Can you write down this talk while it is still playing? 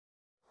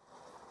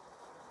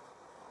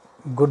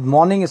Good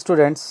morning,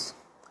 students,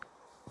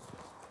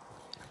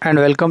 and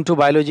welcome to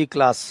biology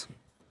class.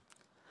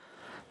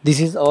 This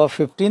is our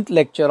 15th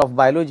lecture of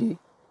biology,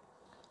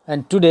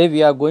 and today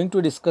we are going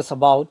to discuss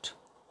about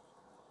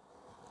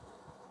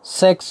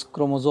sex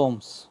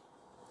chromosomes.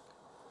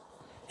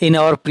 In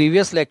our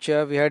previous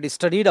lecture, we had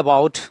studied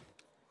about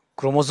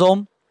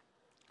chromosome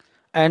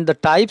and the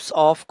types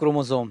of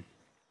chromosome.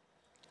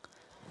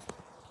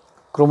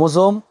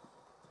 Chromosome,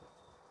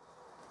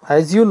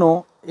 as you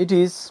know, it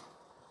is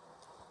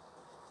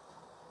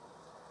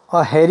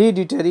a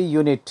hereditary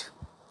unit,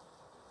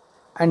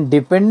 and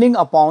depending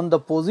upon the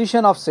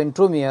position of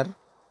centromere,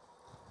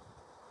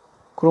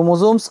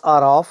 chromosomes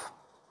are of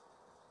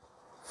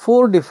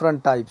four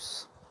different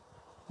types.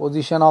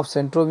 Position of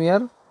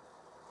centromere,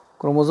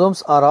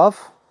 chromosomes are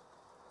of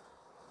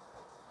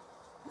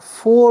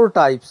four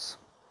types.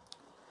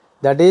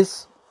 That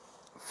is,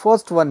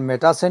 first one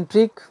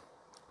metacentric,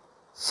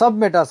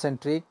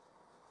 submetacentric,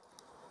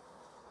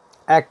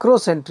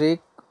 acrocentric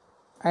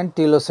and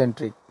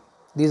telocentric.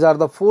 These are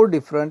the four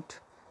different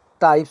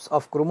types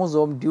of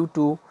chromosome due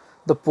to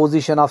the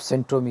position of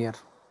centromere.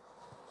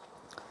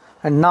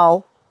 And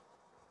now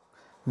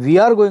we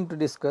are going to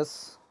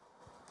discuss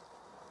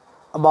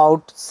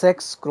about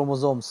sex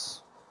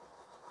chromosomes,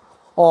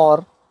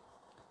 or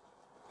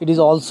it is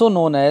also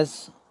known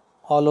as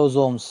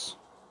allosomes.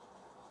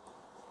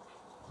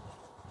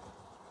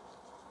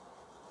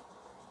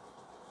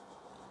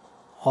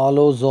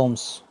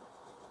 Allosomes.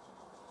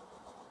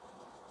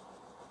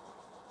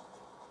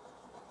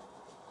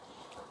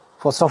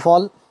 First of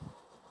all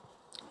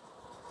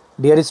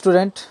dear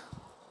student,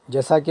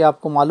 जैसा कि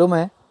आपको मालूम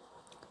है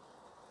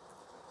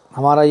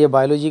हमारा ये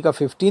biology का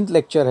 15th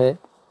lecture है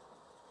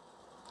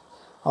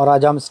और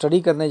आज हम स्टडी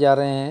करने जा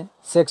रहे हैं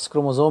सेक्स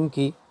क्रोमोसोम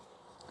की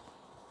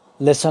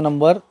लेसन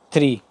नंबर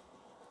 3।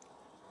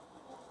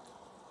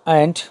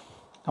 एंड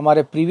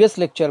हमारे प्रीवियस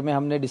लेक्चर में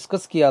हमने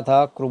डिस्कस किया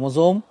था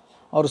क्रोमोसोम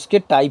और उसके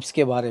टाइप्स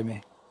के बारे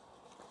में।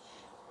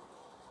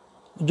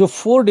 जो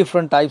 4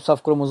 डिफरेंट टाइप्स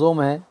ऑफ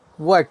क्रोमोसोम हैं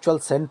वो एक्चुअल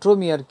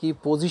सेंट्रोमियर की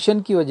पोजीशन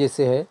की वजह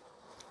से है।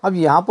 अब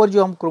यहाँ पर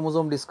जो हम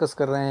क्रोमोसोम डिस्कस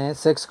कर रहे हैं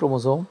सेक्स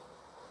क्रोमोसोम,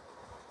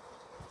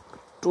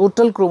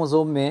 टोटल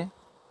क्रोमोसोम में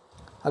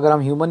अगर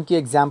हम ह्यूमन की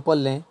एग्जांपल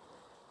लें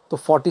तो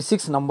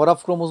 46 नंबर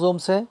ऑफ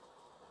क्रोमोसोम्स है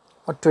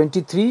और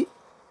 23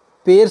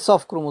 पेयर्स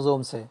ऑफ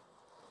क्रोमोसोम्स है।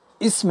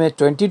 इसमें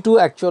 22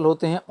 एक्चुअल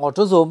होते हैं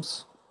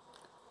autosomes.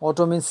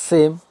 Auto means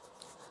same,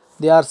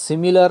 they are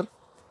similar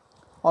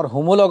और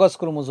homologous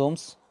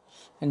chromosomes,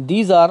 and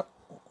these are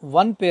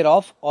one pair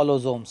of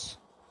ऑलोसोम्स।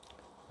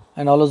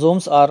 And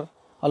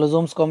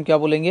ऑलोसोम्स को हम क्या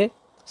बोलेंगे?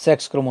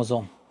 Sex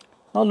chromosome.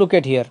 Now look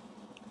at here,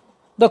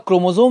 the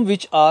chromosome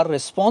which are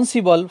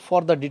responsible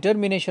for the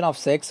determination of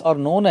sex are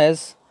known as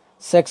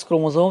sex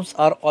chromosomes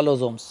are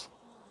allosomes.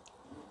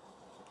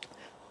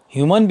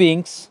 Human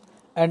beings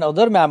and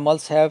other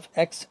mammals have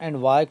X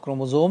and Y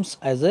chromosomes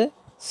as a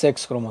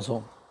sex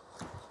chromosome.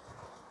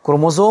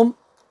 Chromosome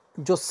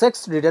जो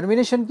sex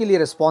determination के लिए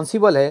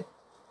responsible है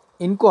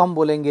इनको हम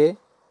बोलेंगे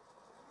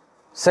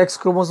sex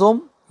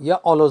chromosome या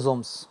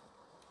ऑलोसोम्स।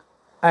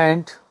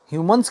 And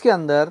humans के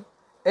अंदर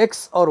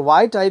X और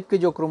Y टाइप के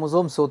जो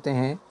क्रोमोसोम्स होते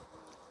हैं,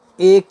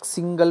 एक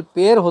सिंगल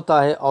पेयर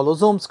होता है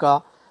ऑलोसोम्स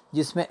का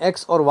जिसमें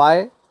X और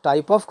Y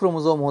टाइप ऑफ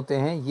क्रोमोसोम होते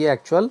हैं। ये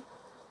एक्चुअल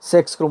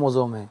सेक्स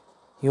क्रोमोसोम है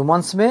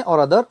ह्यूमंस में और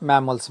अदर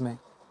मैमल्स में।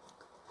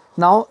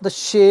 नाउ द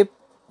शेप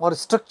और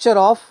structure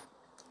of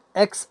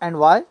x and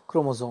Y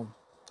chromosome.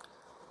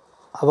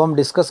 अब हम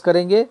डिस्कस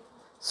करेंगे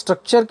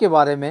स्ट्रक्चर के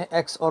बारे में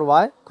एक्स और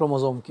वाई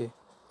क्रोमोसोम के।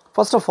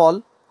 First of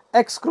all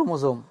x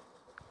chromosome,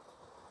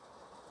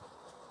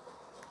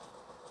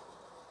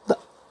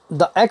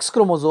 the x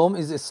chromosome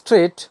is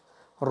straight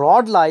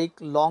rod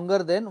like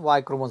longer than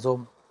Y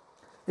chromosome.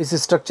 इस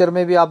स्ट्रक्चर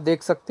में भी आप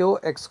देख सकते हो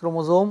एक्स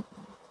क्रोमोसोम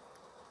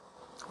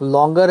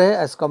लॉन्गर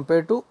है as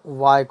compare to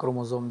Y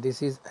chromosome.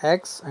 This is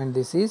x and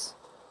this is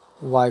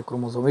why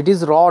chromosome. It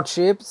is rod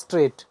shape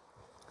straight.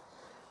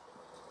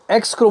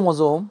 X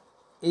chromosome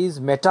is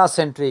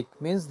metacentric,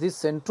 means this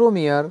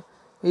centromere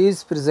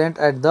is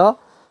present at the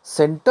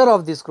center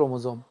of this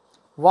chromosome,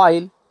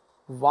 while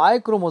Y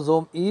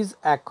chromosome is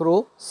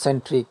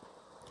acrocentric,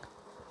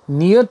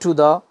 near to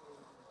the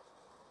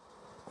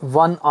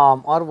one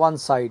arm or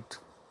one side,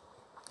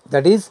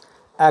 that is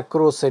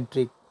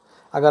acrocentric.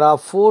 अगर आप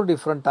 4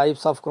 different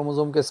types of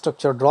chromosome के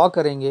structure draw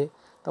करेंगे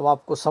तब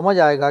आपको समझ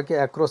आएगा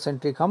कि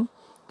acrocentric हम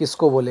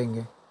किसको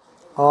बोलेंगे।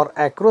 और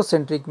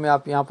एक्रोसेंट्रिक में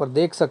आप यहाँ पर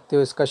देख सकते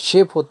हो इसका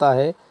शेप होता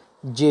है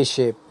जे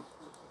shape.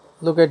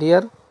 Look at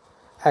here,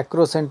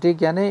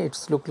 acrocentric यानी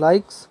it's look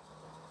like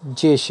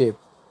J shape.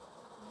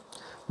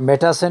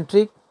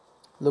 Metacentric,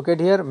 look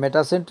at here,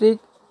 metacentric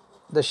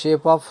the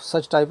shape of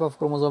such type of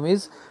chromosome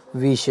is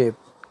V shape.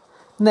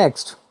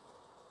 Next,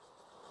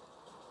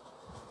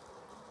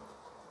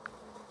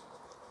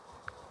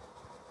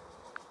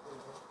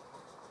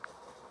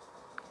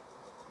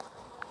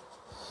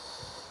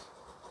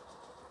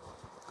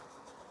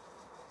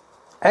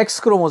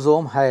 X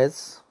chromosome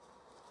has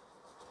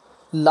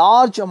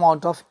large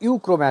amount of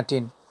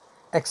euchromatin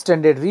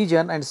extended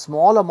region and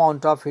small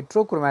amount of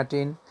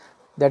heterochromatin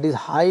that is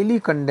highly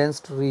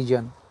condensed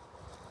reason.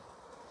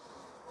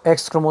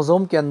 X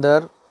chromosome के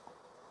अंदर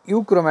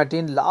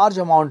euchromatin large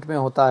amount में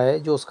होता है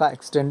जो उसका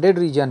extended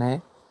reason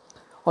है,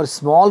 और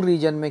small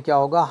reason में क्या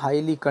होगा,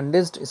 हाईली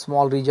कंडेंस्ड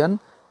स्मॉल रीजन,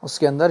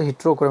 उसके अंदर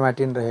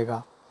हेट्रोक्रोमेटिन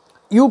रहेगा।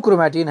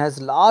 Euchromatin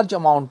has large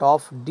amount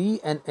of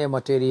DNA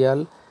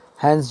material,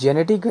 hence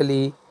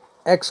genetically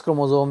x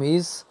chromosome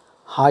is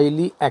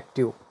highly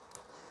active.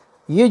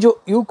 ये जो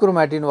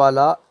यूक्रोमेटिन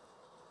वाला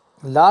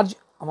लार्ज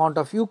अमाउंट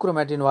ऑफ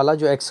यूक्रोमेटिन वाला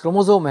जो एक्स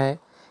क्रोमोसोम है,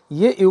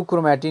 ये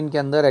यूक्रोमेटिन के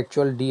अंदर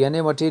एक्चुअल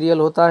डीएनए मटेरियल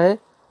होता है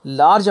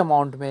लार्ज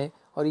अमाउंट में,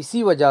 और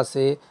इसी वजह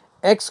से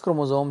एक्स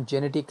क्रोमोसोम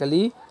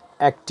जेनेटिकली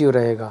एक्टिव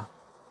रहेगा।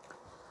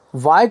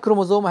 Y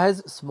chromosome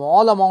has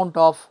small amount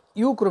of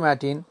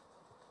euchromatin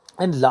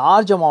and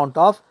large amount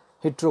of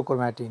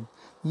heterochromatin.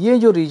 ये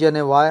जो रीजन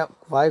है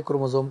वाई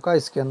क्रोमोसोम का,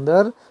 इसके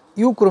अंदर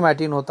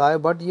यूक्रोमेटिन होता है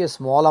बट ये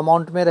स्मॉल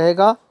अमाउंट में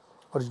रहेगा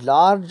और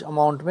लार्ज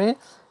अमाउंट में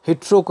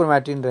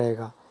हेट्रोक्रोमेटिन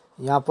रहेगा।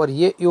 यहाँ पर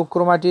ये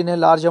यूक्रोमेटिन है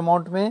लार्ज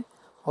अमाउंट में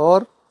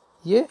और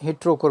ये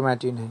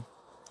हेट्रोक्रोमेटिन है।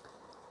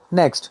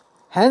 Next,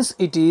 hence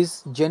it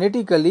is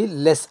genetically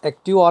less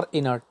active और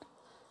इनर्ट।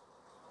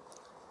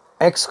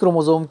 एक्स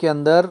क्रोमोसोम के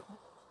अंदर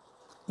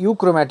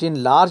यूक्रोमेटिन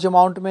लार्ज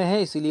अमाउंट में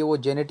है इसीलिए वो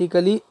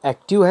जेनेटिकली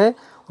एक्टिव है,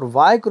 और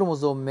वाई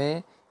क्रोमोसोम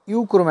में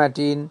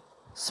यूक्रोमेटिन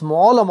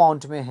स्मॉल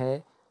अमाउंट में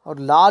है और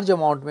लार्ज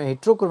अमाउंट में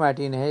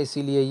हेट्रोक्रोमेटिन है,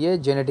 इसीलिए ये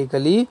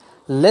जेनेटिकली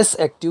लेस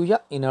एक्टिव या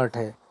इनर्ट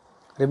है।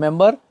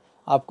 रिमेंबर,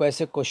 आपको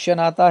ऐसे क्वेश्चन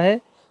आता है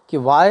कि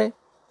Y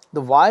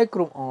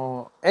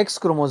x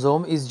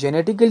chromosome is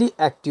genetically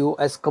active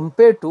as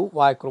compare to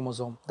Y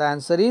chromosome. The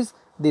answer is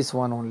this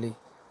one only.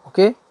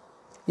 Okay,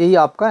 यही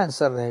आपका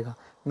आंसर रहेगा।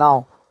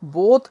 Now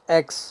both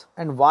X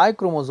and Y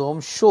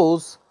chromosome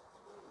shows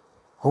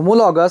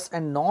homologous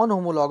and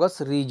non-homologous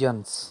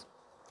regions।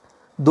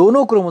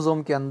 दोनों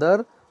chromosome के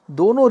अंदर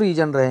दोनों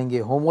reason रहेंगे,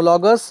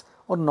 homologous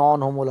और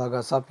non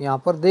homologous. आप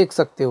यहाँ पर देख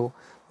सकते हो,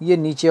 ये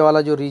नीचे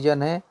वाला जो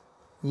रीजन है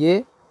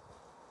ये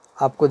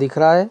आपको दिख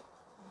रहा है,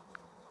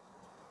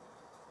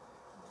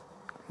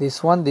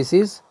 this one, this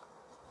is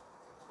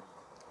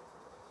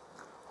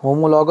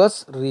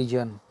homologous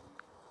reason,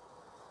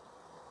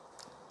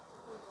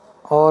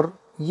 और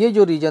ये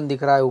जो रीजन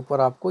दिख रहा है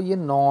ऊपर आपको, ये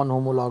नॉन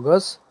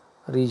होमोलॉगस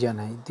रीजन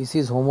है। This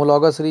is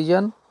homologous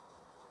reason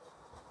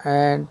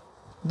and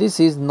this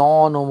is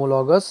non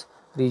homologous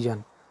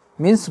reason.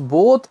 Means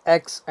both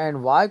x and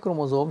Y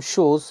chromosome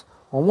shows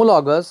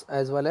homologous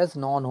as well as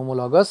non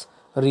homologous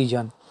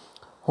reason.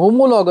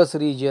 Homologous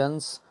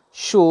regions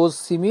shows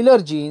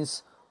similar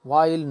jeans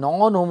while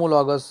non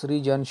homologous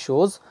reason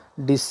shows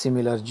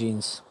dissimilar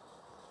jeans.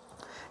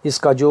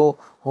 इसका जो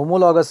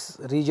homologous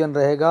reason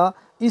रहेगा,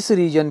 इस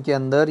reason के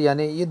अंदर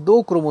यानी ये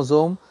दो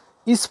chromosome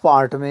इस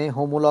पार्ट में,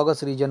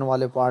 होमोलॉगस रीजन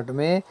वाले पार्ट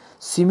में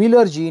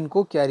सिमिलर जीन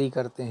को कैरी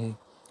करते हैं,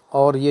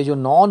 और ये जो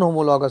नॉन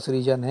होमोलॉगस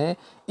रीजन है,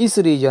 इस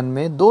रीजन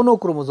में दोनों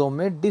क्रोमोसोम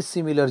में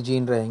डिसिमिलर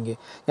जीन रहेंगे।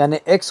 यानी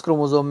एक्स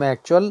क्रोमोसोम में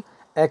एक्चुअल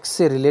एक्स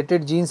से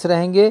रिलेटेड जीन्स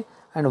रहेंगे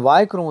एंड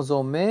वाई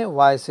क्रोमोसोम में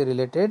वाई से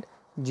रिलेटेड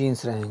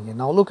जीन्स रहेंगे।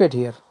 Now look at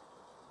here,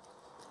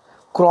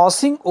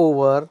 crossing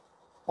over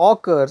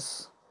occurs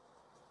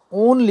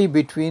only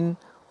between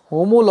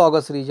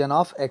homologous reason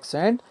of x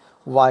and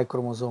Y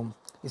chromosome.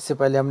 इससे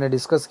पहले हमने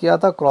डिस्कस किया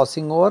था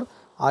क्रॉसिंग ओवर,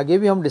 आगे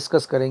भी हम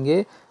डिस्कस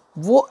करेंगे,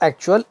 वो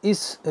एक्चुअल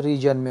इस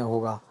रीजन में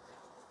होगा।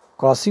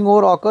 Crossing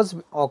over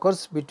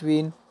occurs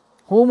between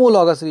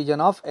homologous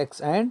reason of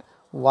x and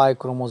Y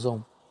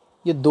chromosome.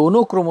 ये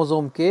दोनों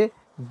क्रोमोसोम के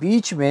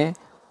बीच में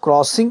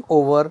crossing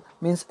over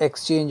means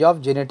exchange of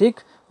genetic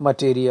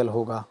material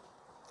होगा।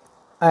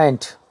 And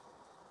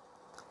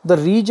the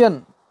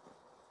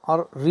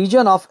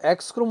region of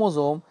X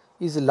chromosome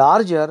is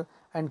larger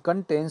and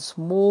contains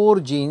more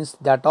genes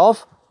that of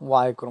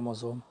Y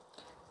chromosome।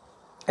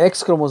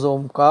 X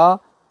chromosome का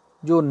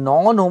जो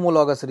non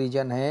homologous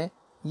reason है,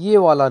 ये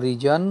वाला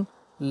रीजन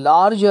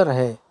लार्जर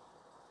है,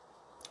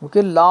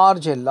 okay,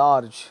 large है,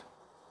 large,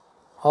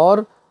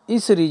 और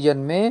इस रीजन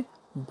में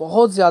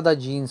बहुत ज़्यादा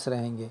जीन्स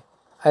रहेंगे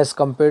एज़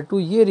कम्पेयर टू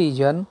ये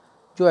रीजन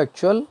जो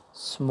एक्चुअल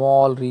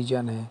स्मॉल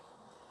रीजन है,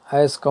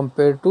 as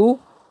compare to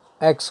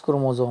x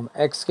chromosome.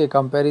 X के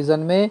कंपैरिजन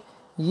में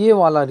ये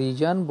वाला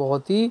रीजन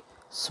बहुत ही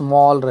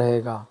स्मॉल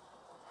रहेगा।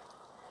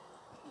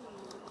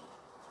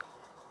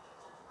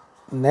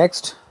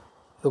 Next,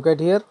 look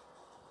at here,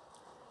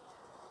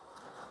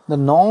 the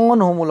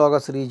non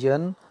homologous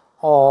reason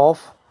of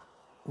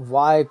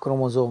Y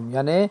chromosome,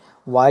 यानी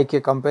वाई के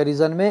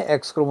कंपैरिजन में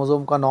एक्स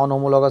क्रोमोसोम का नॉन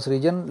होमोलॉगस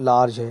रीजन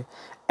लार्ज है।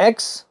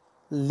 X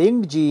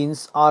linked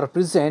genes are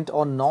present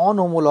on non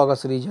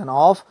homologous reason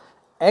of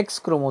x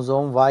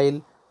chromosome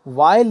while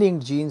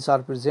Y-linked genes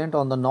are present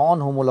on the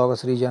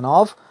non-homologous region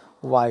of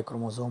Y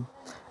chromosome।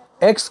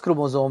 X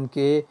chromosome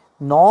के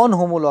non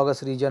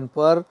homologous reason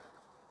पर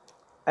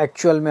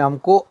actual में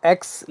हमको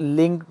X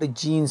linked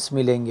genes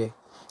मिलेंगे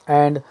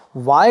and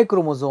Y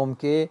chromosome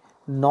के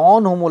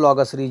non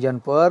homologous reason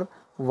पर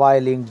Y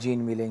linked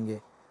gene मिलेंगे।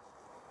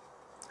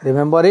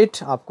 Remember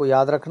it, आपको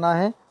याद रखना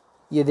है।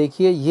 ये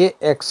देखिए, ये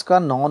X का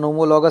नॉन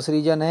होमोलॉगस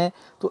रीजन है,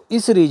 तो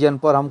इस रीजन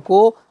पर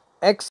हमको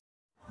X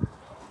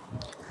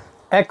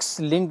एक्स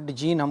लिंक्ड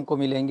जीन हमको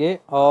मिलेंगे,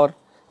 और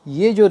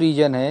ये जो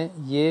रीजन है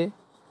ये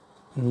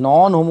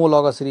नॉन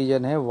होमोलॉगस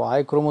रीजन है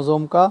वाई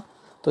क्रोमोसोम का,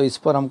 तो इस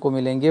पर हमको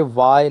मिलेंगे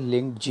Y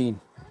linked gene.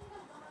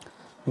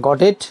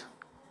 Got it.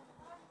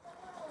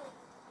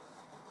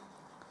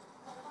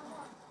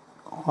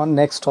 और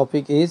next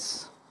topic is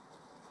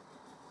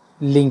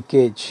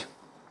linkage.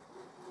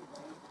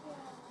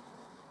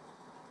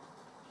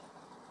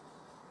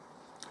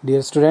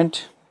 Dear student,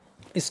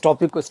 इस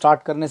टॉपिक को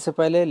स्टार्ट करने से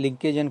पहले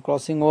लिंकेज एंड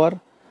क्रॉसिंग ओवर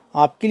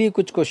आपके लिए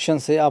कुछ क्वेश्चन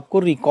है, आपको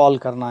रिकॉल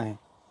करना है।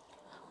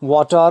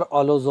 What are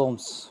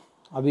ऑलोसोम्स?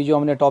 अभी जो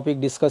हमने टॉपिक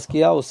डिस्कस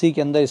किया उसी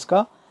के अंदर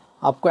इसका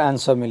आपको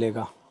आंसर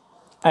मिलेगा।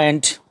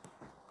 And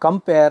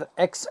compare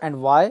x and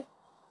Y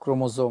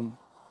chromosome,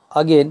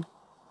 again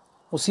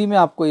उसी में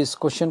आपको इस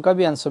क्वेश्चन का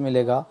भी आंसर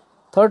मिलेगा।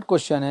 थर्ड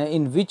क्वेश्चन है,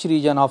 इन which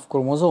region of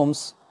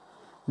chromosomes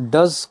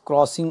does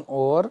crossing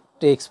over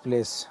takes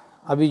place?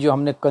 अभी जो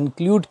हमने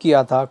कंक्लूड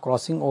किया था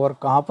क्रॉसिंग ओवर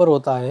कहाँ पर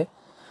होता है,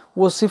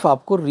 वो सिर्फ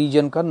आपको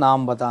रीजन का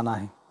नाम बताना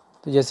है।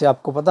 तो जैसे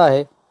आपको पता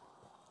है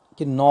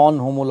कि नॉन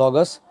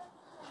होमोलॉगस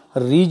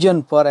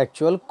रीजन पर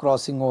एक्चुअल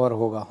क्रॉसिंग ओवर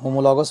होगा,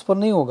 होमोलॉगस पर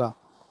नहीं होगा।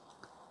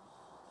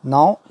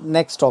 Now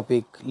next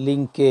topic,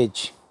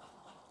 linkage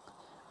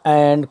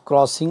and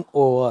crossing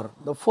over.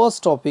 The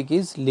first topic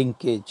is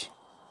linkage.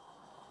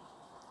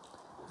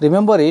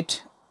 Remember it,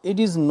 it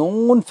is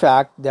known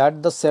fact that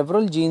the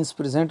several genes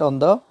present on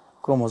the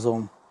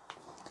chromosome.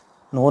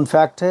 known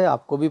fact है,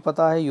 आपको भी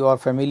पता है, you are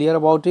familiar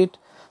about it.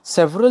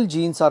 Several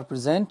genes are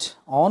present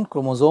on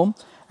chromosome,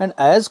 and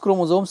as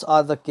chromosomes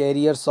are the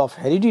carriers of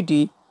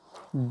heredity,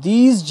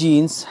 these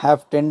genes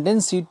have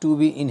tendency to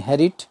be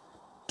inherit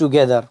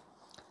together.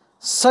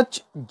 Such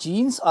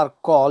genes are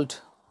called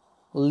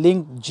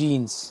linked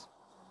genes,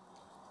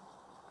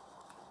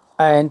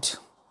 and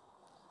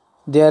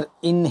their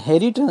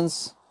inheritance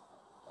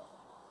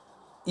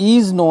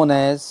is known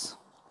as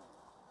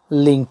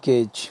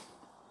linkage.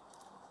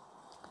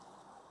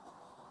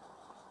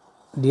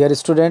 Dear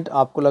student,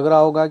 आपको लग रहा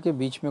होगा कि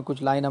बीच में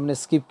कुछ line हमने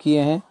skip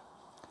किए हैं,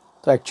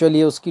 तो एक्चुअली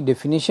ये उसकी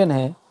डेफिनेशन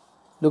है।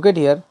 Look at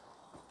here,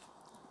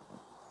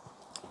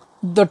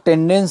 the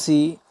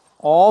tendency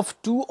of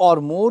to और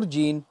मोर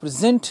gene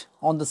present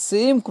on the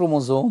same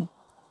chromosome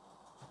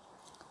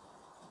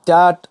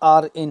that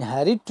are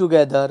inherit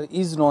together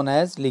is known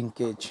as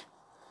linkage.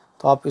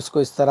 तो आप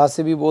इसको इस तरह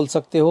से भी बोल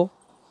सकते हो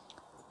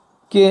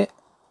कि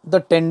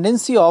द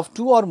टेंडेंसी ऑफ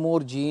टू और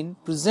मोर gene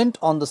present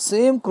on the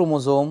same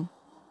chromosome,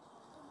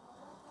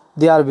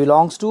 they are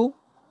belongs to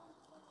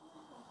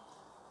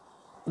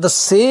the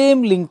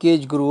same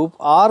linkage group,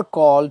 are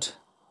called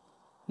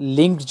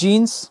linked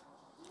genes,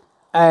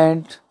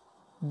 and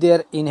their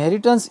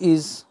inheritance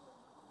is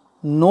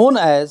known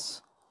as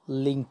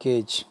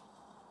linkage.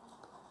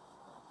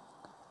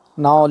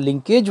 Now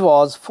linkage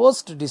was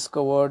first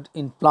discovered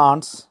in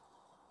plants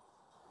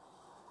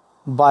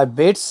by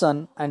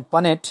Bateson and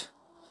Punnett,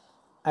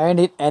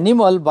 and in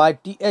animal by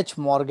T.H.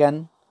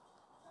 Morgan.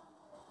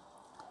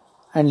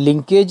 And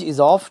linkage is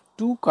of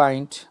two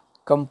kind,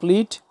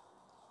 complete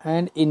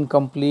and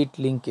incomplete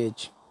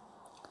linkage.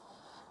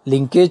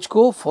 Linkage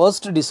को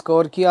first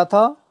discover किया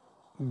था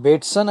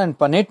Bateson and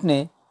Punnett ने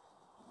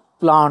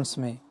plants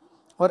में,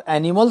 और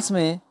animals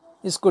में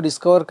इसको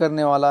discover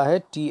करने वाला है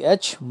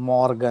टी.एच.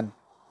 मॉर्गन।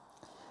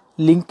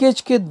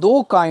 लिंकेज के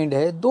दो काइंड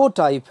है, दो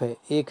टाइप है,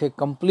 एक है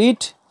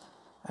कंप्लीट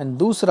एंड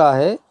दूसरा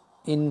है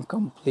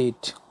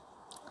incomplete.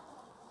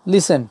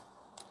 Listen,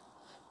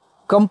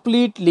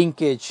 complete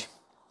linkage,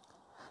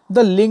 the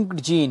linked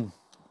gene,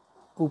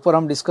 ऊपर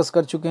हम डिस्कस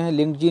कर चुके हैं।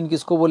 लिंक्ड जीन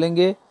किसको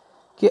बोलेंगे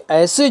कि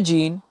ऐसे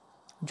जीन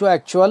जो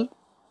एक्चुअल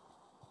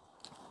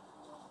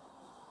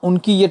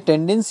उनकी ये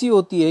टेंडेंसी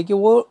होती है कि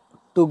वो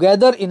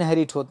टुगेदर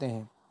इनहेरिट होते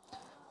हैं।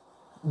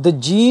 The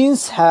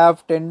jeans have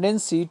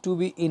tendency to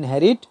be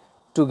inherit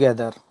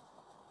together,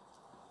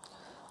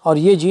 और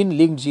ये जीन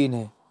लिंक्ड जीन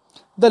है।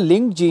 The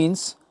linked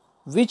genes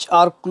which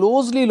are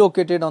closely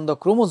located on the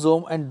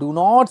chromosome and do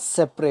not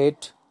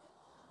separate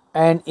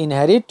and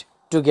inherit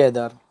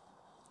together.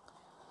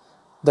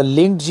 The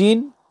linked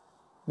gene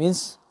means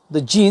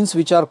the genes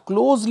which are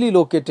closely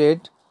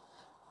located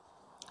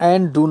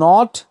and do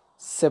not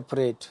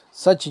separate.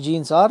 Such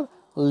genes are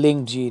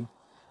linked gene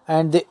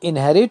and they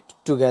inherit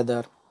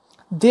together.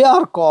 They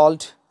are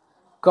called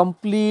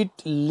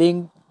complete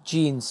linked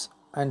genes,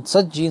 and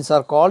such genes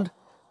are called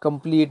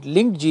complete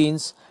linked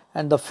genes,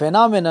 and the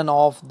phenomenon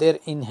of their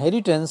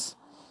inheritance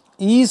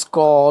is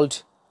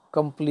called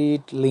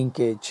complete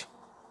linkage.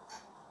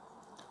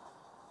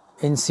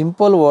 In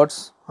simple words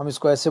हम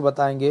इसको ऐसे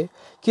बताएंगे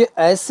कि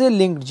ऐसे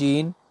linked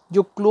gene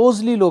जो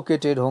closely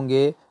located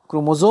होंगे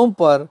chromosome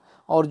पर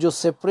और जो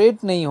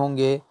सेपरेट नहीं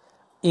होंगे,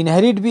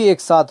 इनहेरिट भी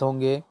एक साथ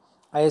होंगे,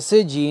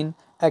 ऐसे gene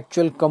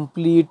actual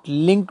complete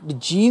linked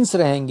genes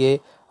रहेंगे,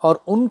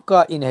 और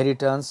उनका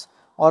इनहेरिटेंस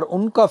और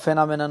उनका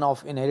phenomenon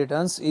of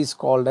inheritance is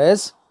called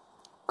as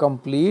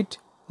complete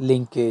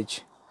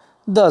linkage.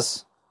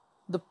 दस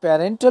the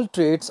parental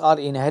traits are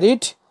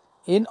inherit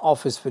in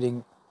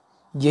offspring.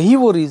 यही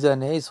वो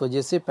रीज़न है, इस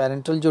वजह से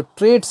पेरेंटल जो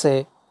ट्रेट्स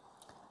है,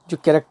 जो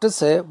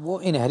कैरेक्टर्स है, वो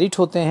इनहेरिट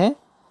होते हैं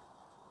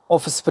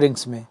ऑफ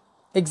स्प्रिंग्स में।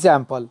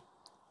 Example,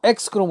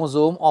 x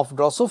chromosome of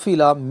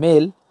Drosophila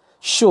mail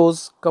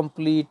shows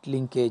complete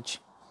linkage.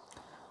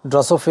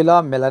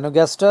 Drosophila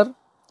मेलानोगैस्टर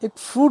एक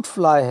फ्रूट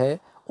फ्लाई है,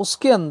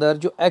 उसके अंदर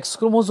जो एक्स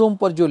क्रोमोसोम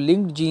पर जो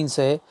लिंक्ड जीन्स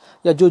है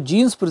या जो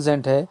जीन्स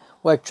प्रेजेंट है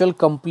वो एक्चुअल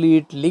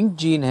कंप्लीट लिंक्ड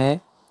जीन है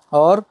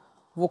और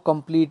वो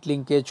कंप्लीट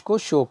लिंकेज को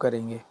शो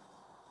करेंगे।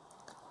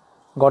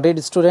 Got it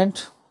student?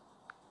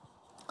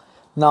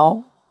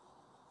 Now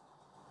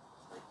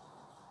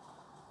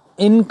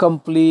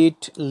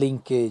incomplete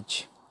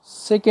linkage,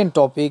 second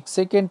topic,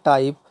 second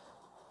type,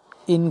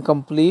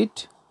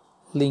 incomplete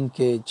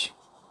linkage.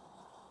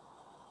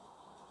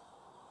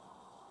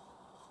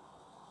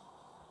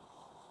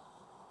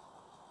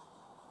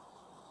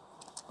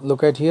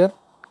 Look at here,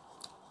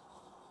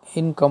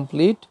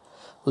 incomplete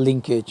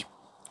linkage.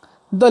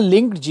 The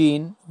linked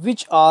gene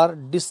which are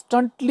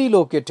distantly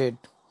located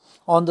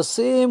on the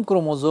same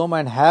chromosome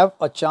and have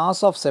a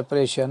chance of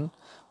separation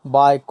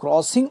by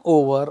crossing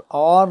over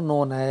are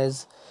known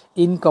as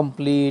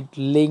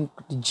incomplete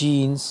linked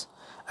genes,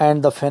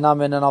 and the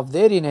phenomenon of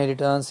their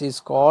inheritance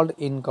is called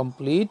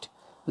incomplete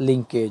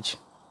linkage.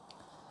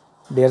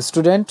 Dear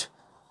student,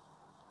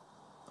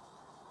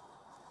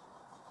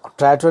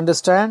 try to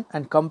understand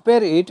and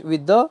compare it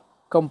with the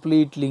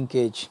complete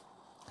linkage.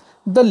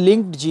 The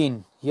linked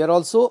gene, here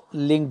also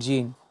linked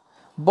gene,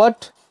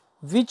 but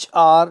which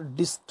are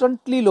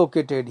distantly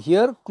located,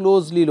 here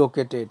closely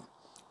located,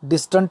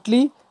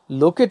 distantly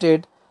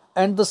located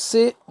and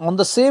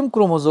on the same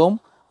chromosome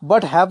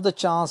but have the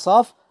chance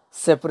of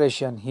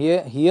separation.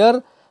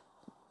 Here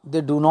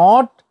they do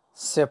not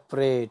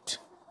separate,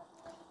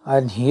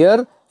 and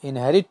here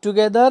inherit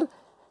together.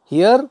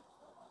 Here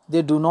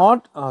they do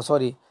not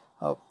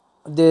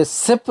they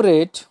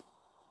separate,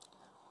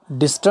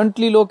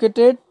 distantly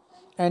located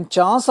and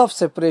chance of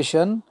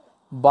separation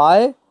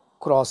by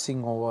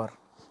crossing over.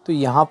 तो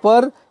यहाँ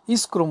पर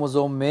इस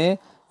chromosome में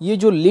ये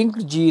जो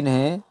linked gene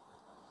है,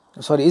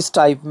 इस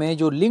type में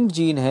जो लिंक्ड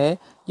जीन है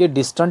ये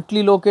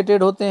डिस्टेंटली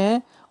लोकेटेड होते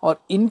हैं और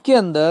इनके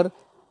अंदर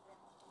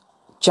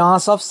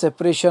चांस ऑफ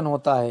सेपरेशन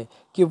होता है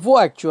कि वो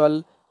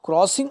एक्चुअल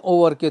क्रॉसिंग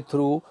ओवर के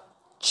थ्रू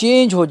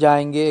चेंज हो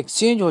जाएंगे,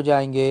 एक्सचेंज हो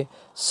जाएंगे.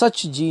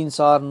 सच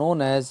genes are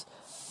known as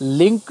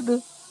linked,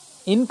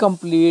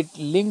 incomplete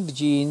linked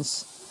genes,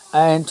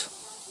 and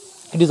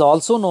it is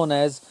also known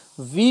as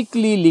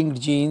weakly linked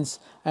genes,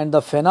 and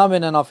the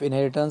phenomenon of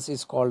inheritance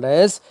is called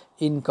as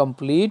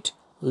incomplete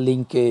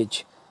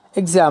linkage.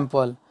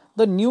 Example,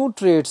 the new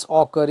traits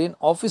occur in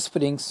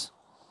offsprings,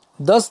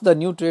 thus the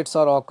new traits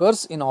are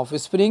occurs in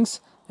offsprings.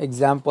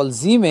 Example,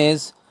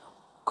 Z-maize,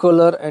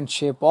 color and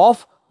shape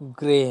of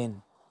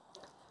grain.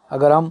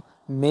 अगर हम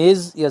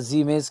मेज़ या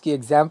जी मेज़ की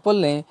example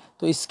लें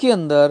तो इसके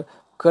अंदर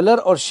कलर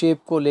और शेप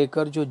को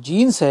लेकर जो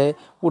जीन्स है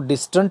वो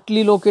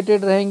डिस्टेंटली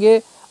लोकेटेड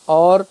रहेंगे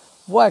और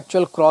वो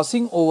एक्चुअल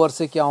क्रॉसिंग ओवर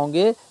से क्या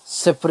होंगे,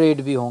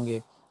 सेपरेट भी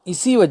होंगे.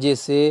 इसी वजह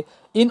से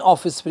इन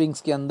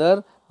ऑफस्प्रिंग्स के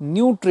अंदर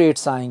न्यू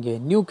ट्रेट्स आएंगे,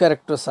 न्यू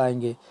कैरेक्टर्स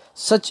आएंगे.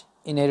 सच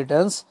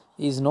इनहेरिटेंस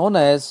इज नोन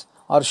एज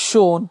और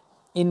shown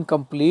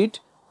incomplete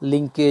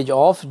linkage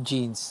of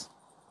jeans.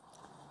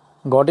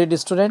 Got it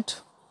student?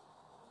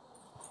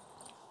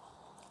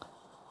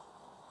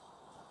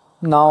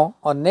 Now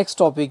our next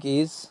topic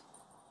is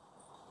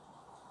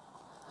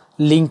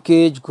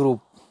linkage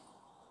group.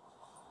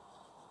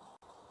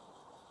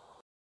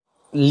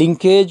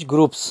 Linkage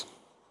groups.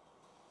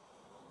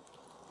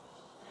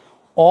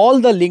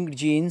 All the linked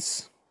genes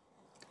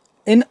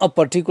in a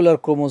particular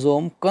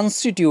chromosome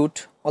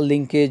constitute a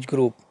linkage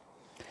group.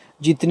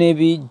 जितने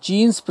भी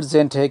genes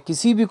present है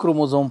किसी भी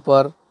chromosome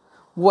पर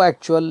वो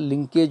actual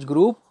linkage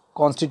group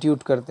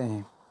constitute करते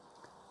हैं.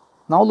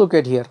 Now look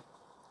at here.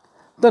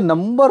 The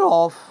number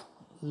of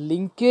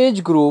linkage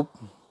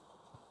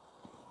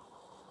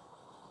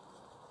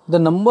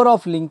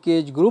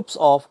groups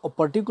of a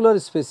particular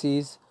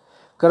species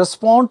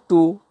correspond to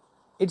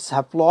its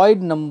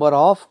haploid number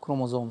of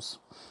chromosomes.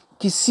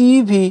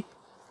 किसी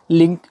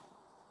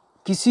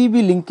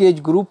भी लिंकेज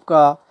ग्रुप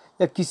का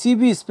या किसी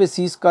भी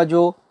स्पेसीज का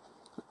जो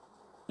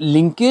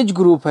लिंकेज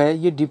ग्रुप है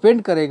ये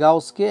डिपेंड करेगा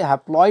उसके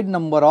हैप्लॉइड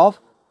नंबर ऑफ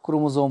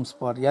क्रोमोसोम्स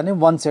पर, यानी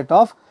वन सेट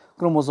ऑफ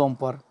क्रोमोसोम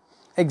पर.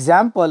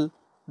 Example,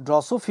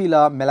 Drosophila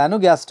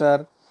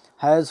melanogaster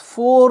has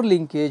 4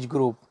 linkage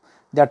group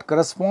that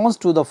corresponds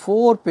to the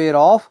 4 pair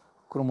of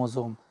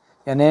chromosome.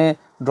 यानी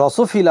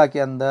ड्रोसोफिला के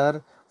अंदर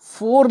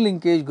 4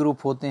 लिंकेज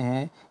ग्रुप होते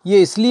हैं.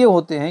 ये इसलिए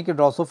होते हैं कि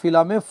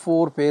ड्रोसोफिला में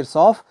 4 पेयर्स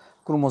ऑफ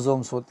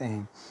क्रोमोसोम्स होते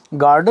हैं.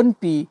 Garden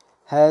pea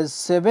has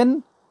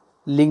 7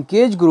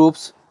 linkage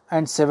groups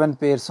and 7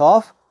 pairs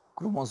of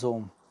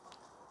chromosome.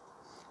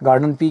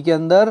 Garden pea के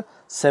अंदर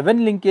 7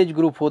 लिंकेज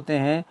ग्रुप होते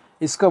हैं.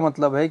 इसका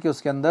मतलब है कि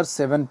उसके अंदर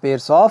 7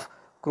 पेयर्स ऑफ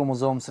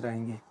क्रोमोसोम्स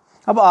रहेंगे.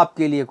 अब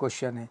आपके लिए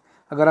क्वेश्चन है,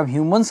 अगर हम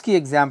ह्यूमंस की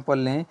एग्जांपल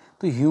लें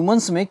तो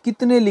ह्यूमंस में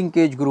कितने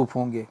लिंकेज ग्रुप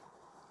होंगे?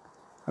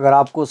 अगर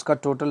आपको उसका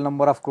टोटल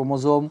नंबर ऑफ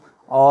क्रोमोसोम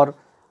और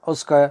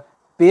उसका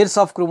पेयर्स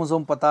ऑफ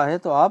क्रोमोसोम पता है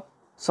तो आप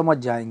समझ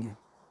जाएंगे.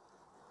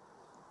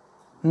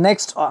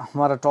 नेक्स्ट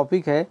हमारा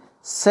टॉपिक है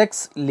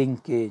सेक्स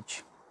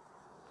लिंकेज.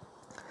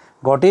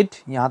 Got it?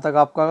 यहाँ तक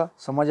आपका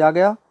समझ आ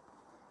गया?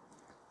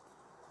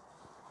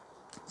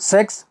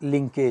 sex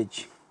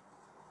linkage.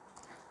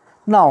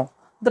 Now,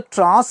 the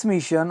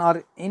transmission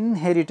or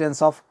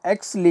inheritance of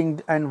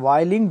X-linked and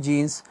Y-linked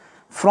genes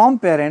from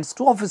parents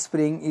to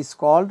offspring is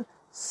called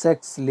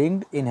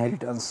sex-linked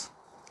inheritance.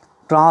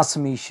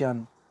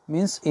 Transmission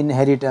means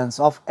inheritance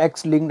of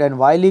X-linked and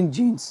Y-linked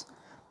genes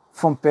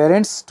from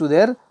parents to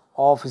their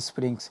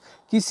offsprings.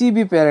 किसी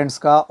भी parents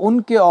का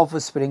उनके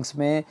offsprings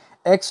में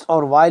X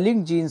और Y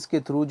link jeans के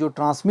through जो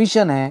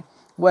transmission है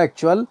वो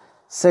एक्चुअल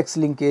सेक्स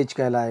लिंकेज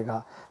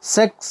कहलाएगा.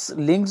 Sex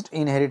linked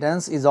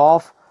inheritance is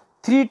of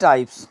 3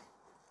 types.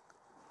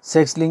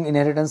 Sex link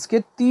inheritance के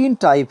 3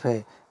 टाइप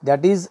है,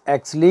 that is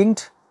X linked,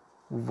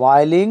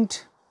 Y linked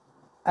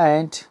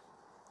and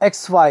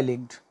XY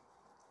linked.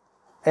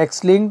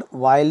 X linked,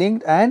 Y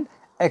linked and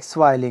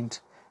XY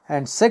linked,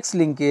 and sex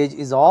linkage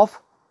is of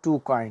 2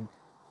 kind.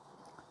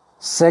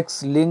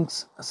 Sex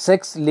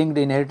linked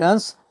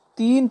inheritance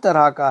 3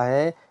 तरह का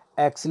है.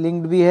 X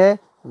linked भी है,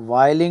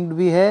 Y linked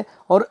भी है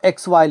और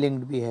XY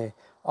लिंक्ड भी है.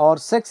 और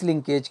सेक्स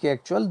लिंकेज के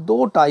एक्चुअल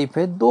 2 टाइप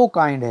है, 2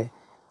 काइंड है.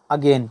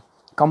 Again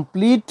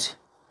complete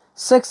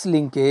sex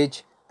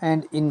linkage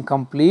and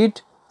incomplete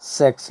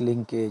sex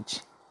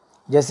linkage.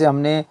 जैसे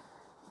हमने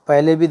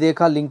पहले भी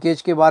देखा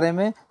लिंकेज के बारे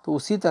में, तो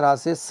उसी तरह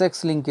से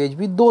सेक्स लिंकेज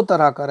भी 2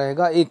 तरह का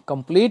रहेगा, एक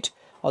कंप्लीट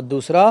और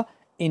दूसरा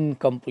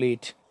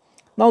incomplete.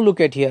 Now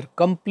look at here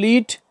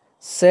complete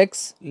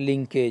sex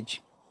linkage.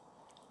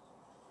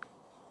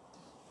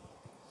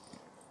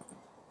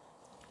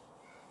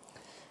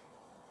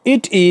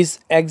 It is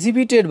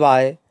exhibited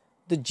by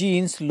the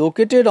genes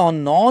located on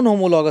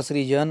non-homologous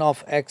region of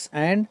X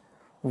and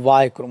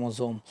Y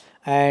chromosome,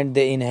 and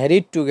they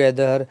inherit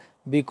together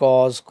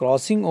because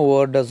crossing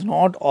over does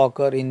not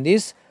occur in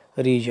this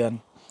region.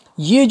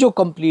 ये जो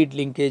complete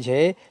linkage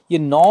है ये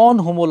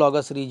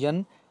non-homologous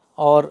region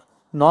और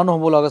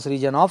non-homologous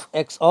region of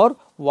X और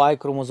Y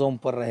chromosome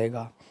पर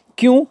रहेगा.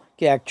 क्यों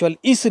कि एक्चुअल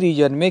इस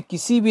रीजन में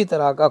किसी भी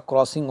तरह का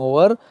क्रॉसिंग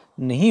ओवर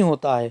नहीं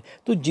होता है.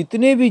 तो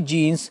जितने भी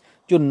जीन्स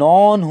जो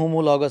non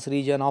homologous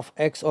reason of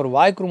x और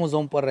वाई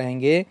क्रोमोसोम पर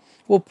रहेंगे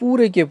वो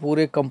पूरे के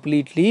पूरे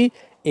कंप्लीटली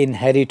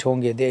इनहेरिट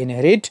होंगे. दे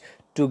inherit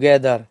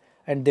together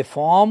and they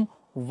form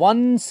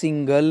one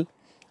single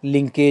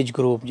linkage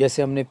group.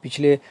 जैसे हमने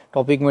पिछले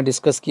टॉपिक में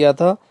डिस्कस किया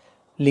था,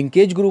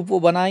 लिंकेज ग्रुप वो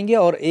बनाएंगे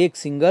और एक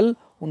सिंगल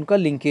उनका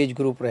लिंकेज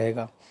ग्रुप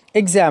रहेगा.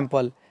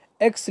 Example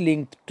x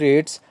linked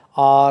traits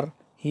are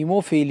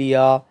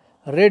haemophilia,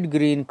 red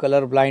green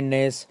colour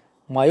blindness,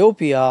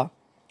 myopia,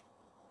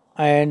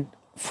 and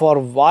for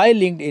Y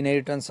linked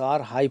inheritance are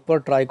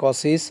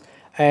hypertrichosis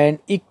and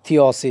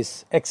ichthyosis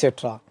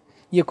etc.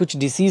 ये कुछ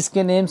डिसीज़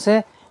के नेम्स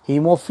हैं.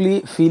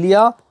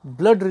 हीमोफीलिया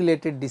ब्लड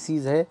रिलेटेड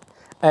डिसीज़ है,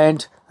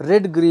 and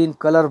red green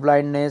colour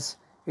blindness,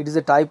 it is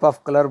a type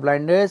of colour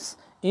blindness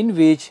in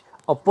which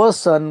a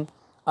person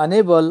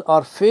unable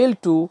or fail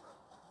to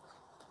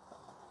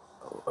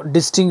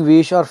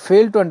distinguish or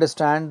fail to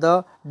understand the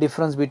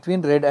difference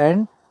between red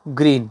and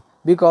green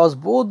because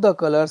both the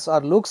colors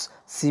are looks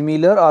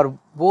similar or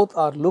both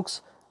are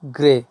looks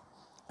gray.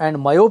 And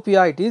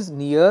myopia, it is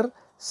near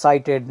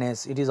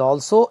sightedness, it is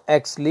also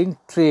X linked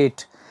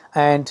trait.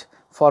 And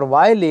for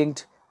Y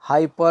linked,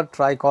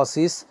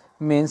 hypertrichosis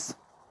means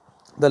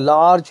the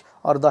large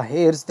or the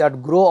hairs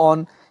that grow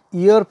on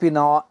ear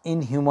pinna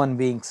in human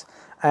beings.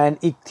 And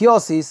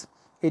ichthyosis,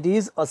 it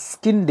is a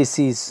skin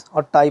disease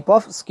or type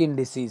of skin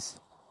disease.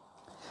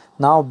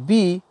 Now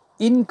B,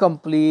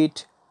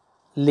 incomplete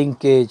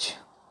linkage.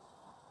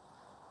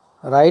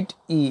 Write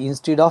E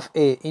instead of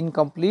A,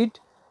 incomplete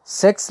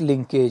sex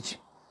linkage.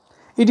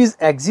 It is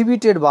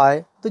exhibited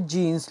by the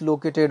genes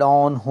located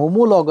on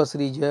homologous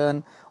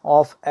region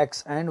of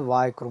X and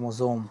Y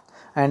chromosome,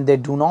 and they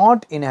do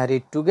not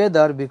inherit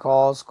together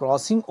because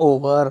crossing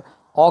over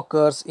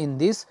occurs in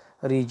this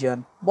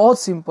region. बहुत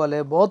simple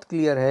है, बहुत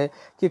clear है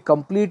कि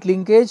complete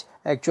linkage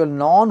actual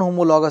non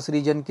homologous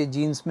reason के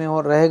jeans में हो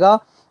रहेगा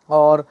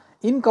और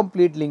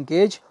इनकम्प्लीट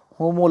लिंकेज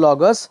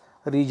होमोलॉगस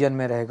रीजन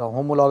में रहेगा,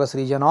 homologous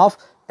reason of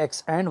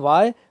X and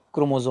Y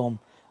chromosome,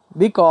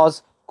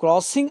 because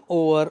crossing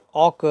over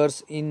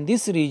occurs in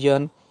this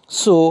region,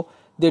 so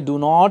they do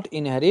not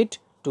inherit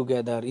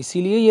together.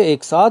 इसीलिए ये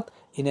एक साथ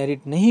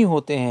इनहेरिट नहीं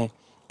होते हैं.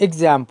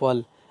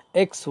 एग्जाम्पल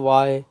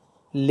XY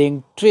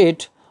linked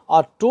trait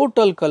और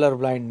total colour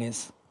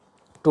blindness.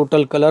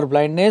 Total colour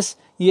blindness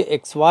ये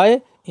XY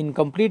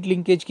incomplete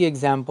linkage की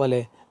एग्जाम्पल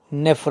है.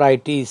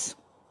 नेफ्राइटिस,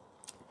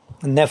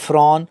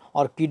 नेफ्रॉन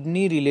और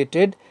kidney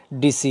related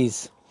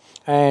disease,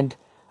 and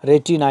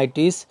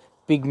retinitis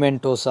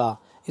pigmentosa.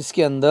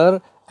 इसके अंदर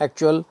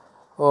एक्चुअल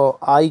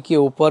आई के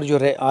ऊपर जो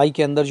आई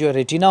के अंदर जो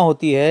रेटिना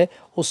होती है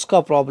उसका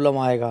प्रॉब्लम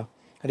आएगा.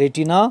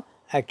 रेटिना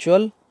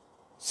एक्चुअल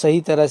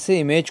सही तरह से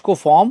इमेज को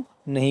फॉर्म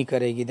नहीं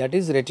करेगी, दैट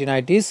इज़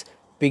रेटिनाइटिस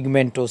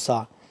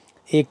पिगमेंटोसा.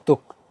 एक तो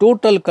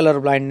टोटल कलर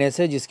ब्लाइंडनेस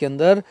है जिसके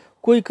अंदर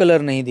कोई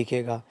कलर नहीं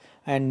दिखेगा,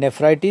 and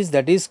nephritis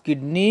that is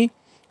kidney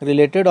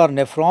related और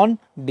nephron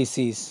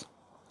disease.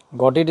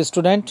 Got it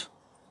student?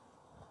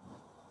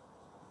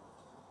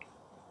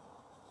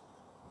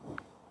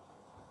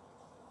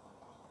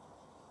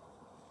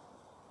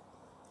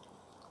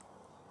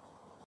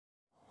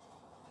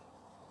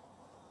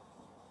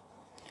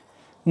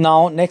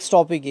 Now next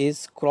topic is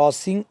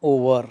crossing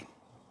over.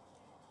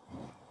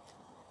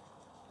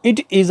 It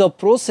is a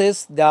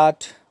process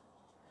that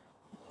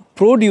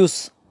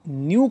produce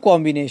new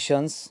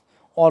combinations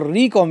or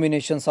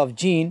recombinations of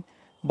gene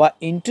by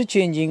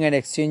interchanging and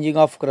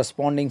exchanging of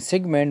corresponding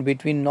segment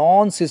between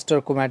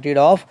non-sister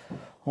chromatid of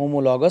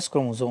homologous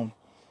chromosome.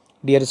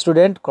 Dear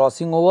student,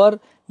 crossing over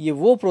ये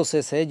वो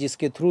process है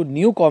जिसके through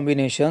new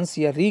combinations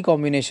या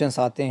रिकॉम्बिनेशंस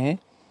आते हैं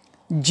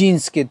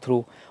jeans के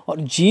through, और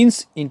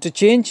jeans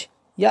interchange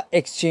या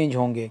एक्सचेंज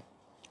होंगे,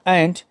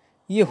 एंड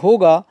ये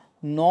होगा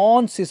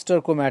non sister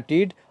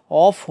chromatid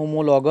of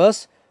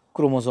homologous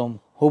chromosome.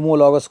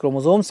 Homologous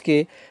chromosomes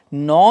के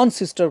नॉन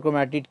सिस्टर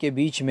क्रोमैटिड के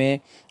बीच में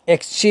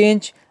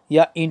एक्सचेंज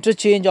या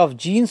इंटरचेंज ऑफ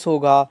जीन्स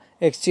होगा,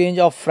 एक्सचेंज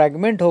ऑफ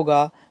फ्रैगमेंट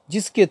होगा,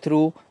 जिसके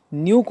थ्रू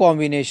न्यू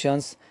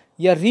कॉम्बिनेशंस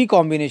या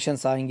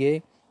रिकॉम्बिनेशंस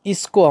आएंगे।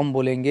 इसको हम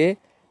बोलेंगे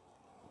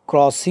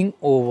crossing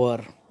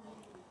over.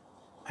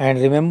 And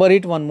remember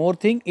it one more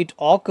thing, it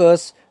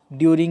occurs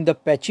during the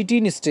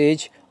पैचिटिन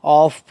stage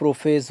of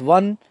prophase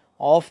 1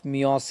 of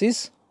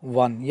meiosis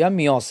 1 या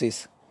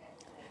मियोसिस।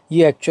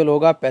 ये एक्चुअल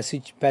होगा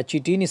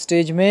पैचिटिन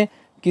स्टेज में,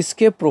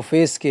 किसके?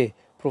 प्रोफेज के।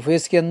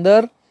 प्रोफेज के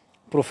अंदर,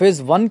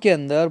 प्रोफेज 1 के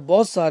अंदर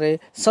बहुत सारे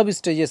सब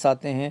स्टेजेस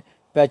आते हैं,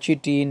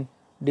 पैचिटिन,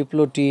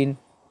 डिप्लोटिन,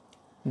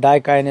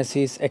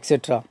 डाइकाइनेसिस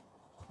एक्सेट्रा।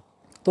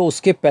 तो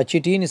उसके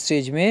पैचिटिन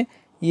स्टेज में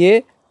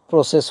ये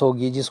प्रोसेस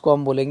होगी जिसको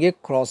हम बोलेंगे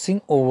क्रॉसिंग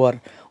ओवर,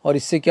 और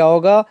इससे क्या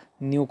होगा?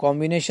 न्यू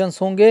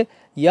कॉम्बिनेशंस होंगे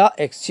या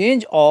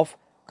एक्सचेंज ऑफ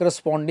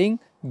करस्पॉन्डिंग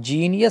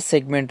जीन या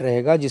सेगमेंट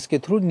रहेगा जिसके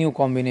थ्रू न्यू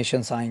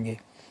कॉम्बिनेशंस आएंगे।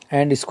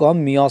 एंड इसको हम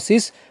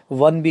मियोसिस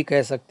 1 भी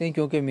कह सकते हैं,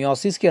 क्योंकि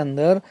मियोसिस के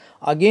अंदर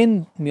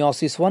अगेन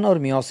मियोसिस 1 और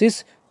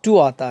मियोसिस 2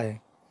 आता है।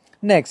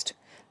 Next,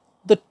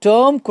 the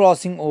term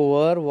crossing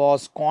over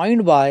was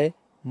coined bye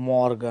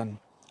Morgan.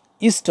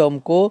 इस टर्म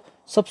को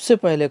सबसे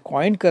पहले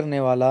कॉइन करने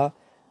वाला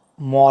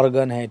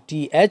मॉर्गन है,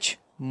 T.H.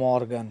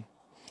 Morgan.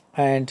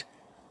 And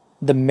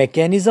the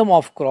mechanism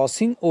of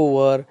crossing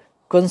over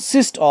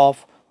consist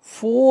of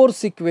 4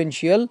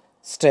 sequential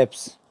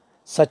steps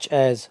such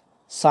as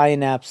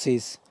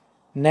synapsis,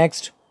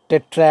 next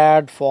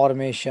tetrad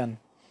formation,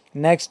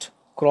 next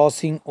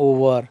crossing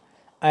over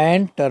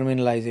and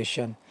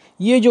terminalization।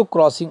 ये जो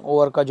crossing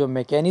over का जो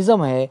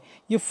मैकेनिज्म है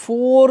ये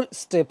 4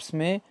 स्टेप्स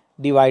में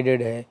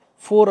डिवाइडेड है।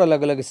 4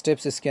 अलग अलग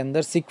स्टेप्स इसके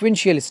अंदर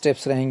सिक्वेंशियल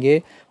स्टेप्स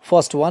रहेंगे।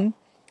 First one,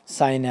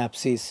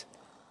 synapsis.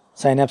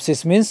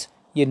 Synapsis means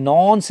ये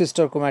नॉन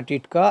सिस्टर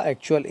क्रोमैटिड का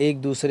एक्चुअल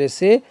एक दूसरे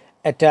से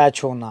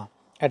अटैच होना,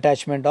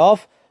 attachment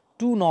of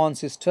 2 non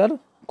sister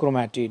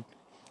chromatid.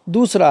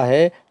 दूसरा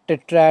है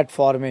टेट्रैड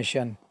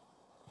फॉर्मेशन।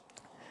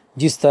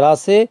 जिस तरह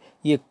से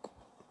ये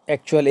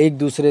एक्चुअल एक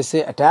दूसरे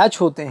से अटैच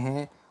होते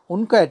हैं,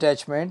 उनका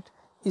अटैचमेंट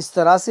इस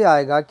तरह से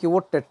आएगा कि वो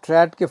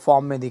टेट्रैड के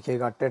फॉर्म में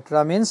दिखेगा।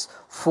 Tetra means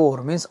 4,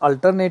 means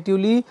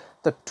alternatively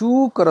the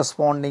 2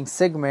 corresponding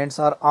segments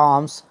or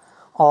arms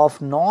of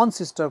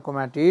non-sister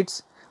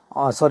chromatids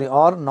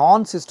or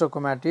non-sister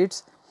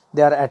chromatids,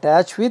 they are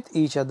attached with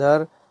each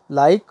other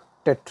like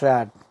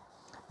tetrad.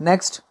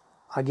 Next,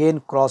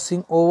 again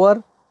crossing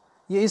over।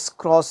 ये इस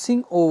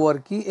क्रॉसिंग ओवर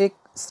की एक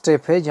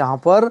स्टेप है जहाँ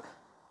पर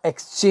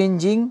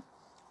exchanging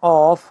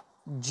of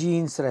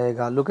jeans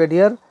रहेगा। Look at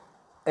here,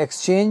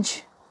 exchange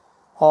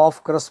of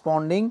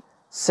corresponding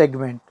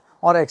segment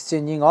or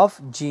exchanging of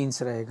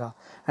genes रहेगा।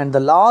 and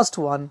the last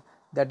one,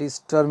 that is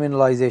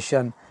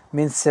terminalization,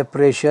 means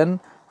separation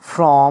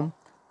from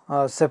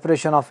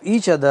separation of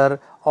each other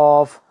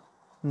of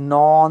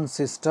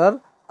non-sister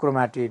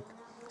chromatid।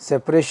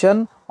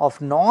 separation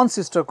of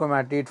non-sister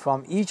chromatid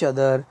from each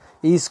other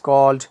is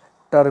called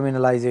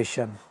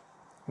terminalization।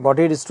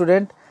 got it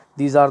student?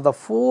 These are the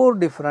 4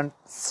 different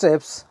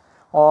steps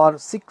or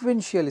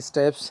sequential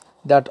steps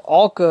that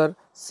occur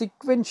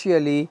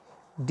sequentially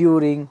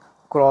during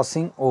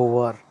crossing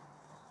over।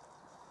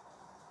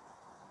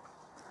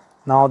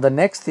 Now the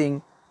next thing,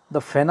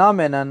 the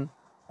phenomenon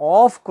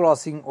of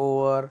crossing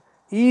over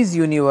is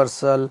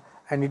universal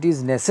and it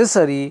is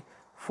necessary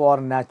for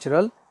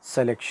natural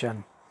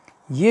selection।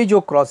 ये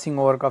जो crossing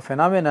over का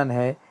phenomenon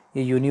है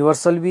ये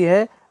universal भी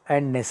है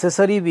and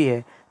necessary भी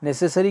है।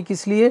 Necessary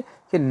किस लिए?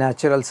 कि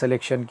नेचुरल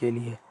सिलेक्शन के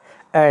लिए।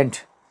 And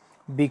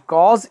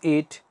because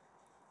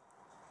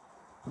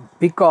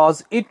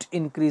it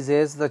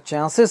increases the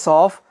chances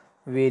of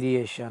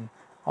variation,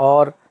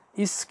 और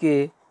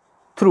इसके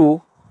थ्रू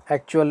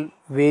एक्चुअल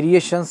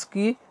वेरिएशंस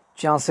की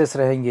चांसेस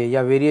रहेंगे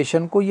या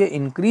वेरिएशन को ये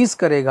इंक्रीज़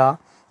करेगा,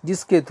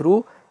 जिसके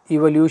थ्रू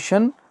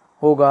इवोल्यूशन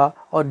होगा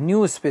और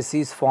न्यू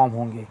स्पेसीज फॉर्म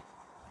होंगे।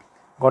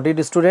 Got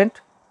it student?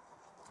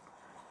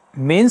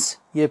 मीन्स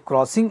ये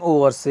क्रॉसिंग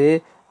ओवर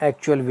से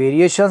एक्चुअल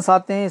वेरिएशंस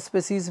आते हैं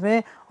स्पेसीज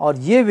में, और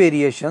ये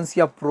वेरिएशंस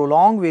या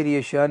prolong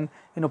variation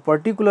in a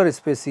particular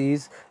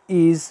species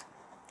is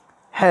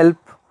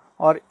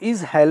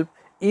help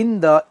in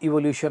the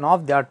evolution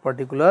of that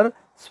particular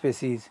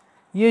species।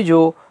 ये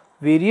जो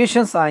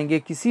वेरिएशंस आएंगे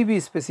किसी भी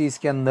स्पेसीज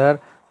के अंदर,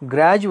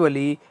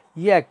 ग्रेजुअली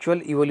ये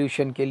एक्चुअल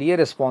इवोल्यूशन के लिए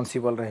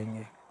रिस्पॉन्सिबल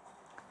रहेंगे।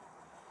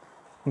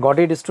 Got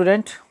it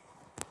student?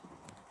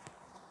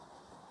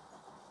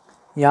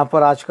 यहाँ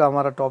पर आज का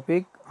हमारा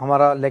टॉपिक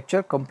हमारा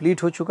लेक्चर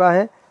कंप्लीट हो चुका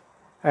है।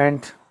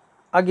 And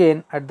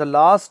again at the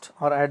last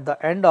और at the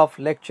end of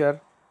lecture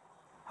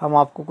हम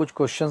आपको कुछ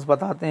क्वेश्चंस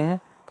बताते हैं।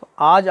 तो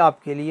आज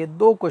आपके लिए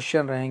 2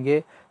 क्वेश्चन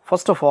रहेंगे।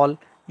 फर्स्ट ऑफ ऑल,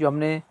 जो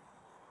हमने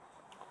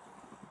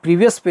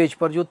प्रीवियस पेज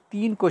पर जो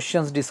 3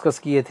 क्वेश्चंस डिस्कस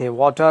किए थे,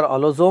 what are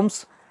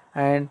ऑलोसोम्स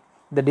and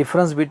the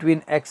difference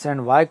between x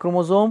and Y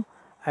chromosome,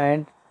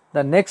 and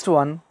the next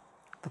one,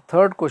 the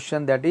third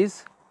question, that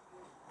is,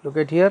 look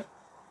at here,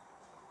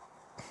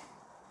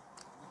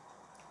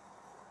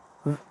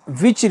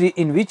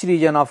 in which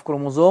region of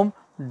chromosome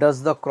does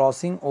the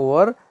crossing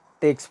over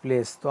takes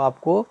place। तो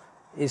आपको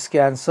इसके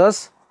answers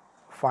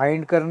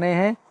find करने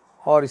हैं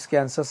और इसके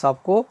answers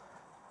आपको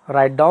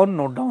write down,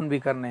 note down भी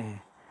करने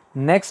हैं।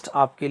 नेक्स्ट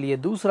आपके लिए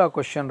दूसरा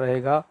क्वेश्चन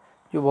रहेगा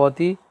जो बहुत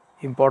ही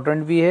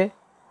इम्पोर्टेंट भी है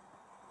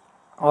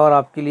और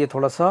आपके लिए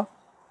थोड़ा सा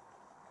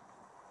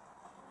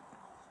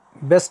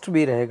बेस्ट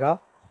भी रहेगा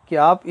कि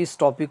आप इस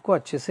टॉपिक को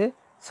अच्छे से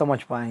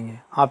समझ पाएंगे।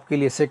 आपके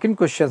लिए सेकंड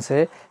क्वेश्चन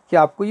है कि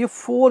आपको ये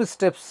 4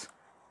 स्टेप्स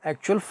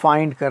एक्चुअल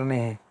फाइंड करने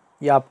हैं।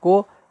 ये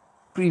आपको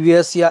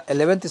प्रीवियस या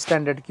 11th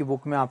स्टैंडर्ड की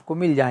बुक में आपको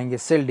मिल जाएंगे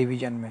सेल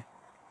डिवीजन में।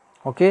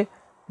 Okay,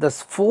 the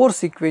 4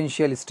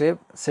 sequential step.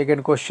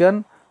 Second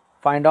question,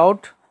 find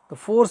out the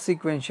 4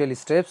 sequential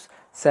steps,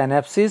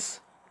 synapses,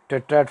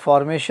 tetrad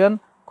formation,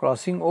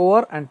 crossing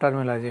over and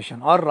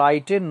terminalisation, और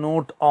राइट ए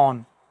नोट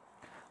ऑन।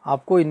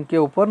 आपको इनके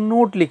ऊपर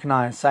नोट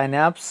लिखना है।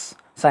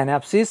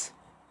 Synapses,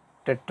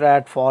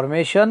 tetrad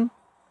formation,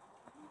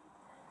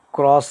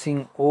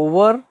 crossing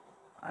over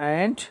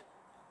and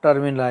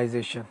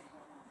terminalisation.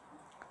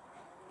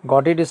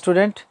 Got it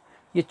student?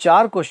 ये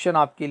 4 question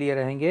आपके लिए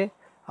रहेंगे।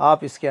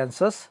 आप इसके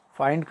आंसर्स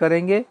फाइंड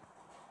करेंगे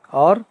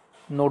और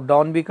नोट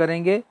डाउन भी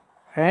करेंगे।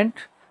 एंड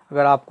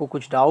अगर आपको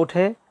कुछ डाउट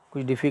है,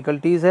 कुछ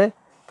डिफ़िकल्टीज़ है,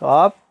 तो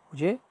आप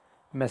मुझे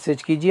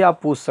मैसेज कीजिए,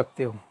 आप पूछ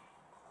सकते हो।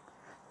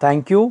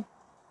 Thank you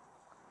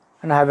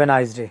and have a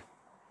nice day.